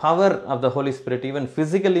அந்த power of the Holi spirit even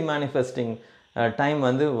physically manifesting time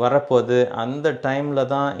வந்து வரப்போகுது. அந்த டைமில்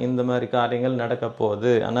தான் இந்த மாதிரி காரியங்கள் நடக்க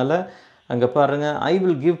போகுது. அதனால் அங்கே பாருங்கள், I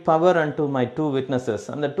will give power and to my 2 witnesses.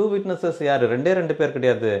 அந்த 2 விட்னஸஸ் யார்? 2 பேர்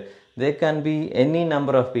கிடையாது. They can be any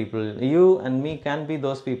number of people. You and me can be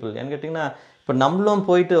those people. ஏன்னு கேட்டிங்கன்னா, இப்போ நம்மளும்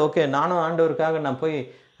போயிட்டு ஓகே நானும் ஆண்டவருக்காக நான் போய்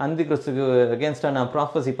அந்தி கிறிஸ்துக்கு அகேன்ஸ்டாக நான்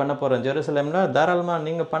ப்ராஃபஸி பண்ண போகிறேன் ஜெருசலேமில், தாராளமாக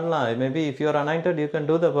நீங்கள் பண்ணலாம். Maybe if you are anointed you can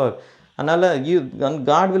do the work. அதனால்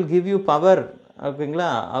God will give you power, ஓகேங்களா?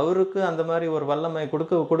 அவருக்கு அந்த மாதிரி ஒரு வல்லமை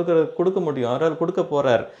கொடுக்க முடியும், அவரால் கொடுக்க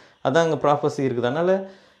போகிறார். அதான் அங்கே ப்ராஃபஸி இருக்குது. அதனால்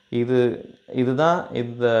இதுதான்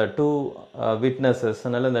இந்த 2 விட்னஸஸ்.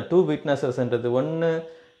 அதனால் இந்த 2 விட்னஸஸ்ன்றது ஒன்று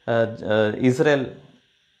இஸ்ரேல்,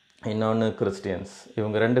 இன்னொன்று கிறிஸ்டியன்ஸ்.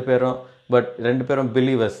 இவங்க 2 பேரும், பட் 2 பேரும்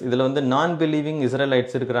பிலீவர்ஸ். இதில் வந்து நான் பிலீவிங்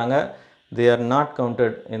இஸ்ரேலைட்ஸ் இருக்கிறாங்க. They are not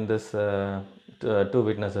counted in this 2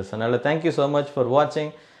 witnesses. அதனால் தேங்க்யூ ஸோ மச் ஃபார்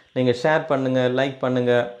வாட்சிங். நீங்கள் ஷேர் பண்ணுங்கள், லைக்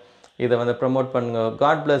பண்ணுங்கள், இதை வந்து ப்ரமோட் பண்ணுங்கள்.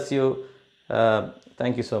 God bless you.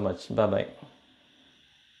 Thank you so much. Bye.